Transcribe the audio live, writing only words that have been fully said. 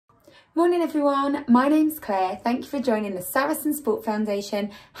Morning everyone, my name's Claire. Thank you for joining the Saracens Sport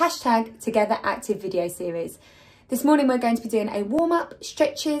Foundation #Together Active video series. This morning we're going to be doing a warm-up,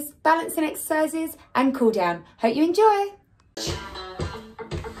 stretches, balancing exercises and cool down. Hope you enjoy.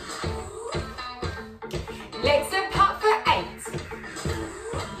 Legs apart for 8.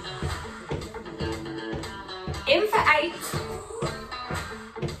 In for 8.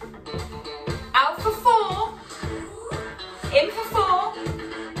 Out for 4. In for 4.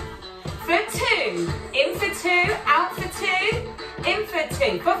 For 2. In for 2. Out for 2. In for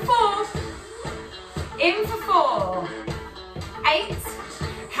 2. For 4. In for 4. 8.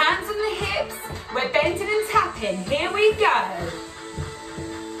 Hands on the hips. We're bending and tapping. Here we go.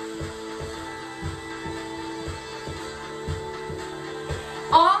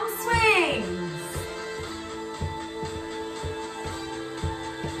 Arm swings.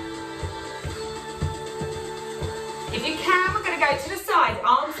 If you can, we're going to go to the side,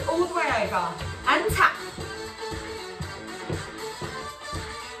 arms all the way over, and tap.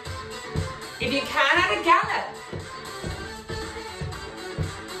 If you can, add a gallop.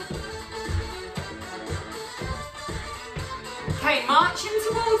 Okay, marching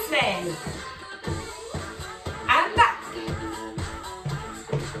towards me. And back.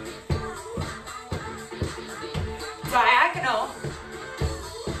 Diagonal.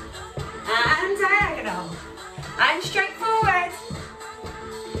 And diagonal. And straight forward.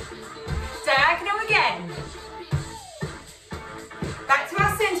 Diagonal again. Back to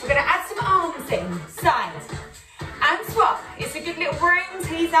our centre. We're going to add some arms in. Side. And swap. It's a good little brain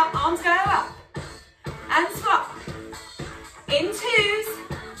teaser. Arms go up. And swap. In 2s.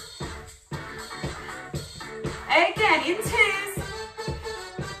 Again, in 2s.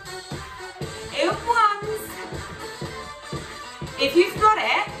 In 1s. If you've got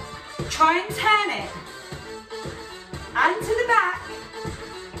it, try and turn it. And to the back,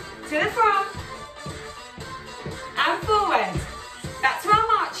 to the front, and forward. Back to our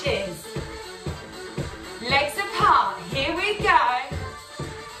marches. Legs apart, here we go.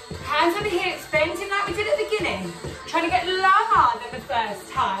 Hands on the hips, bending like we did at the beginning. Trying to get lower than the first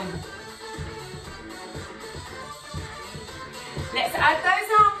time. Let's add those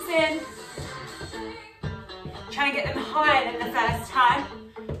arms in. Trying to get them higher than the first time.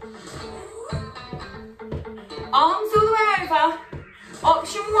 Arms all the way over.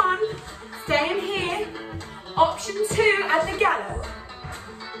 Option 1, staying here. Option 2, add the gallop.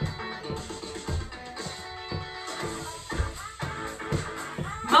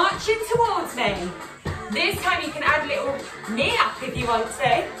 Marching towards me. This time you can add a little knee up if you want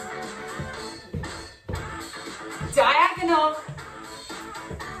to. Diagonal.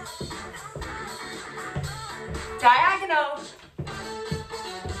 Diagonal.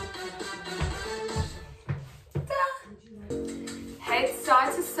 Head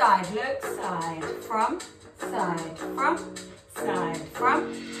side to side, look side, from, from,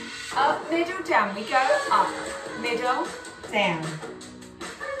 up, middle, down. We go up, middle, down,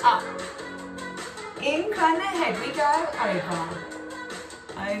 up. Incline the head, we go over,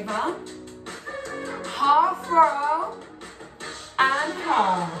 half roll, and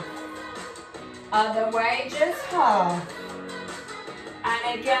half. Other way, just half.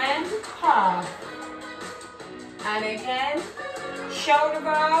 And again, half. And again, shoulder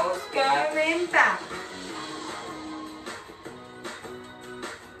rolls, going back.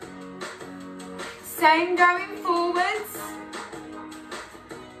 Same going forwards.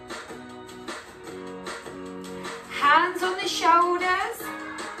 Hands on the shoulders.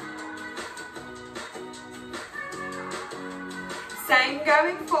 Same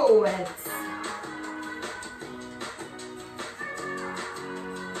going forwards.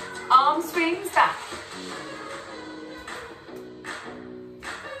 Arm swings back.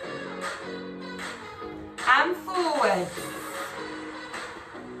 And forward.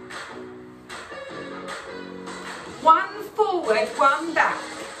 1 forward, 1 back.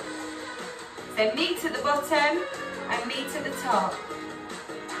 So knee to the bottom and knee to the top.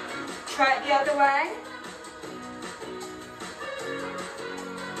 Try it the other way.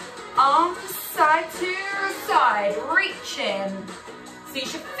 Arms side to side, reaching. So you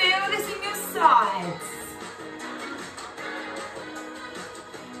should feel this in your sides.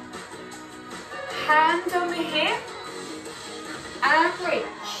 Hand on the hip and reach.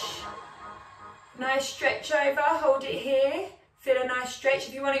 Nice stretch over, hold it here. Feel a nice stretch.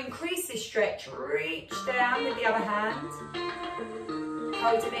 If you want to increase this stretch, reach down with the other hand.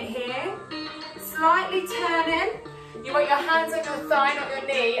 Holding it here. Slightly turning. You want your hands on your thigh, not your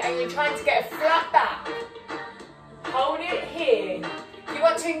knee, and you're trying to get a flat back. Hold it here. You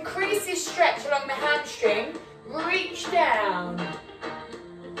want to increase this stretch along the hamstring. Reach down.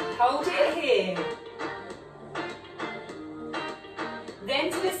 hold it here.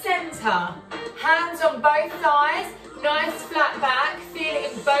 Then to the centre, hands on both thighs, nice flat back, feel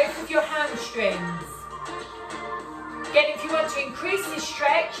it in both of your hamstrings. Again, if you want to increase this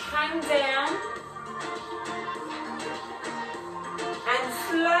stretch, hang down. And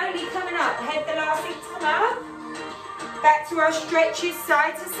slowly coming up, head the last thing to come up. Back to our stretches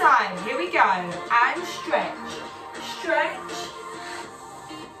side to side. Here we go. And stretch. Stretch.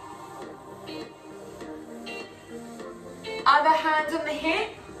 Other hand on the hip.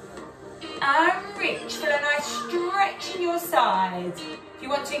 And reach. Feel a nice stretch in your side. If you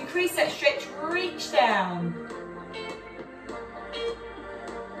want to increase that stretch, reach down.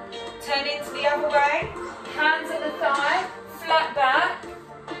 Turn into the other way. Hands on the thigh. Flat back.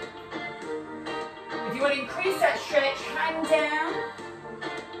 If you want to increase that stretch, hang down.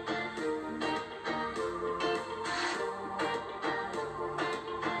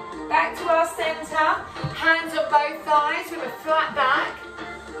 Back to our centre. Hands on both thighs with a flat back.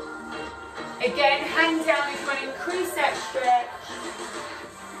 Again, hang down if you want to increase that stretch.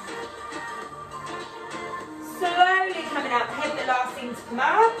 Slowly coming up, head the last thing to come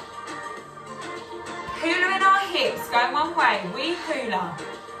up. Hula in our hips, going one way, we hula.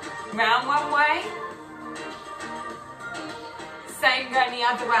 Round one way. Same going the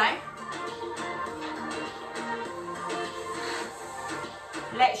other way.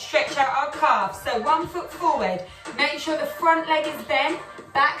 Let's stretch out our calves. So 1 foot forward. Make sure the front leg is bent,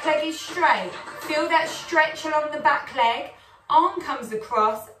 back leg is straight. Feel that stretch along the back leg. Arm comes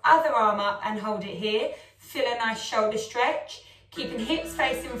across, other arm up and hold it here. Feel a nice shoulder stretch. Keeping hips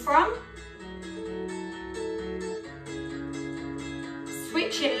facing front.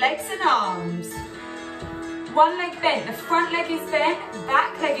 Switching legs and arms. One leg bent, the front leg is bent,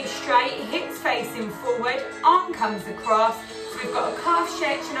 back leg is straight, hips facing forward, arm comes across. So we've got a calf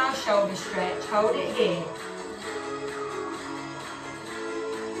stretch and our shoulder stretch. Hold it here.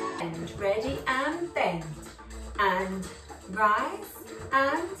 And ready and bend. And rise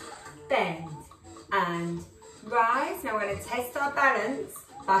and bend. And rise. Now we're going to test our balance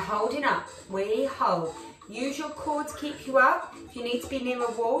by holding up. We hold. Use your core to keep you up. If you need to be near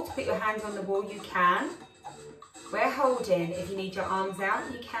a wall to put your hands on the wall, you can. We're holding. If you need your arms out,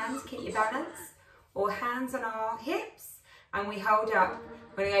 you can to keep your balance. Or hands on our hips. And we hold up.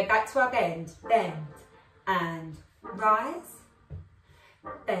 We're going to go back to our bend. Bend. And rise.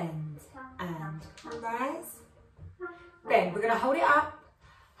 Bend. And rise. Bend. We're going to hold it up.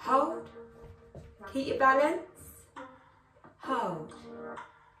 Hold. Keep your balance. Hold.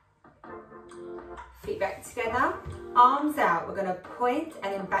 Feet back together, arms out. We're going to point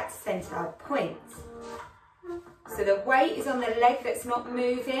and then back to centre. Point. So the weight is on the leg that's not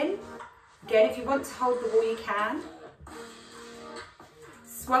moving. Again, if you want to hold the wall, you can.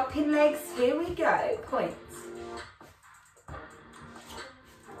 Swapping legs, here we go. Point.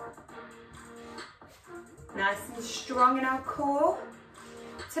 Nice and strong in our core.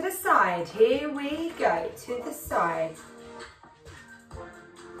 To the side, here we go. To the side.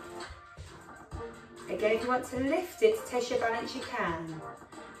 Again, if you want to lift it to test your balance, you can.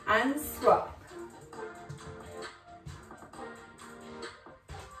 And swap.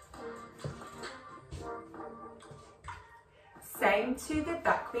 Same to the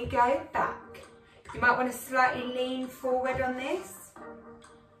back, we go back. You might want to slightly lean forward on this.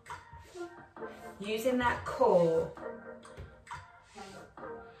 Using that core.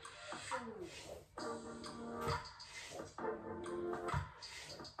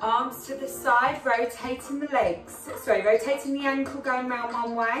 Arms to the side, rotating the legs. Sorry, rotating the ankle, going round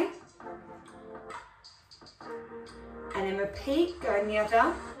one way. And then repeat, going the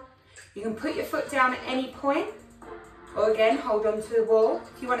other. You can put your foot down at any point. Or again, hold on to the wall.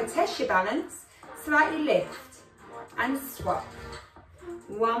 If you want to test your balance, slightly lift. And swap.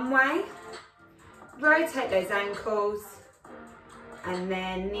 One way. Rotate those ankles. And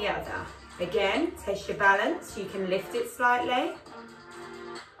then the other. Again, test your balance. You can lift it slightly.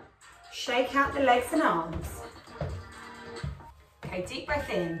 Shake out the legs and arms. Okay, deep breath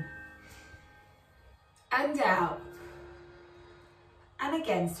in. And out. And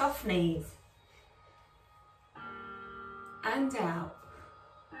again, soft knees. And out.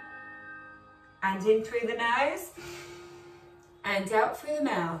 And in through the nose. And out through the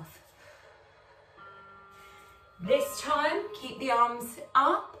mouth. This time, keep the arms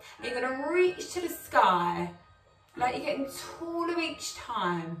up. You're going to reach to the sky. Like you're getting taller each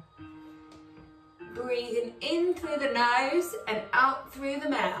time. Breathing in through the nose and out through the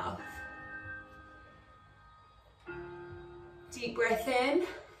mouth. Deep breath in.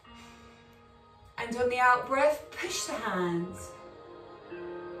 And on the out breath, push the hands.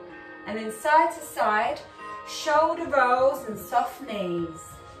 And then side to side, shoulder rolls and soft knees.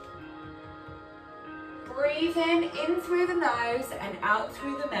 Breathing in through the nose and out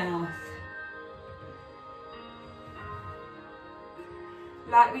through the mouth.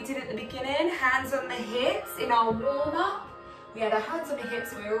 Like we did at the beginning, hands on the hips in our warm up. We had our hands on the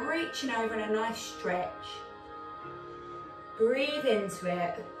hips and we were reaching over in a nice stretch. Breathe into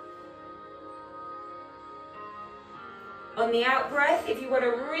it. On the out breath, if you want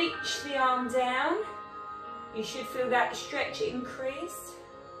to reach the arm down, you should feel that stretch increase.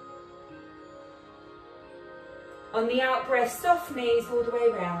 On the out breath, soft knees all the way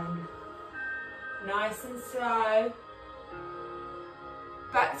round. Nice and slow.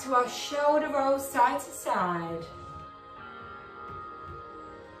 Back to our shoulder rolls side to side.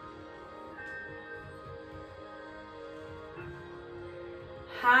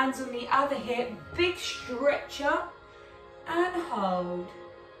 Hands on the other hip, big stretch up and hold.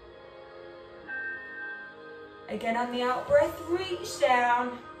 Again on the out breath, reach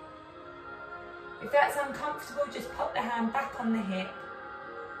down. If that's uncomfortable, just pop the hand back on the hip.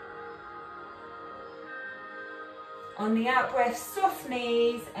 On the out breath, soft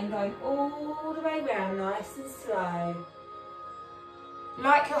knees and going all the way round, nice and slow.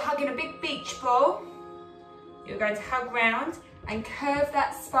 Like you're hugging a big beach ball, you're going to hug round and curve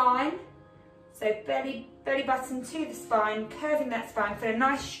that spine. So belly button to the spine, curving that spine for a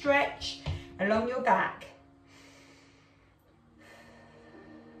nice stretch along your back.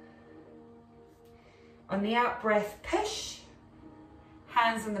 On the out breath, push.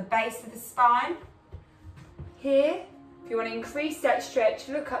 Hands on the base of the spine. Here, if you want to increase that stretch,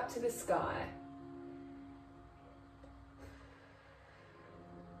 look up to the sky.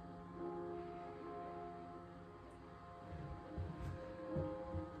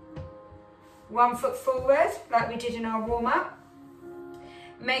 One foot forward, like we did in our warm-up.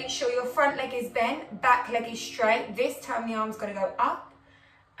 Make sure your front leg is bent, back leg is straight. This time the arm's going to go up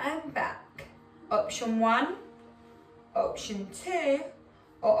and back. Option 1, option 2,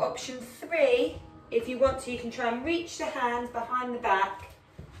 or option 3. If you want to, you can try and reach the hands behind the back.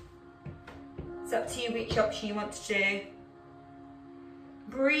 It's up to you which option you want to do.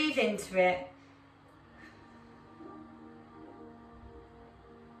 Breathe into it.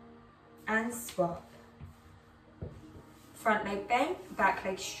 And swap. Front leg bent, back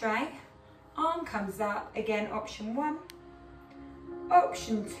leg straight. Arm comes up. Again, option 1,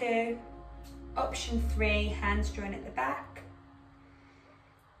 option 2, option 3, hands join at the back.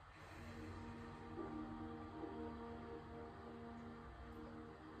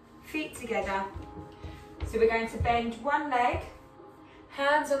 Feet together. So we're going to bend one leg,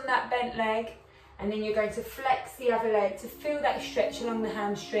 hands on that bent leg, and then you're going to flex the other leg to feel that stretch along the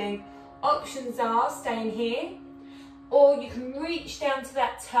hamstring. Options are staying here, or you can reach down to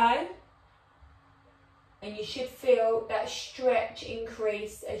that toe and you should feel that stretch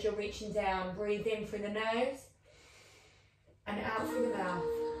increase as you're reaching down. Breathe in through the nose and out through the mouth.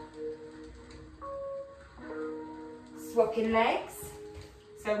 Swapping legs.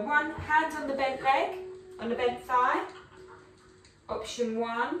 So one hand on the bent leg, on the bent thigh. Option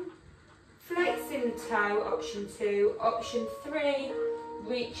 1, flexing the toe. Option 2, option 3,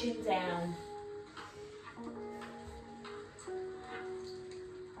 reaching down.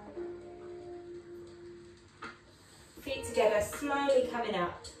 Feet together, slowly coming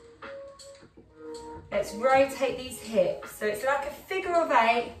up. Let's rotate these hips. So it's like a figure of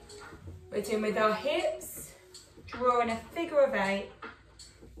 8. We're doing with our hips, drawing a figure of 8.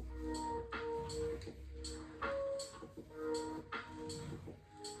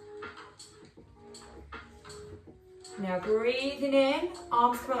 Now breathing in,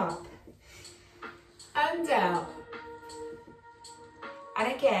 arms come up and down.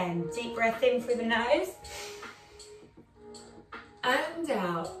 And again, deep breath in through the nose and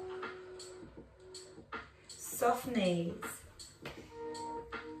out. Soft knees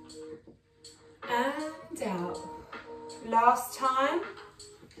and out. Last time.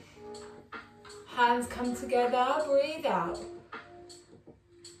 Hands come together, breathe out.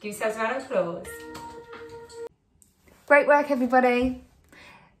 Give yourselves a round of applause. Great work, everybody.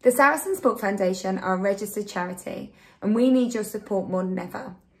 The Saracens Sport Foundation are a registered charity and we need your support more than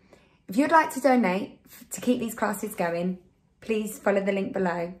ever. If you'd like to donate to keep these classes going, please follow the link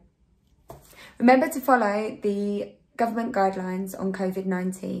below. Remember to follow the government guidelines on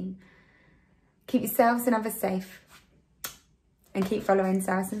COVID-19. Keep yourselves and others safe and keep following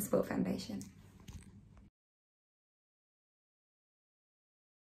Saracens Sport Foundation.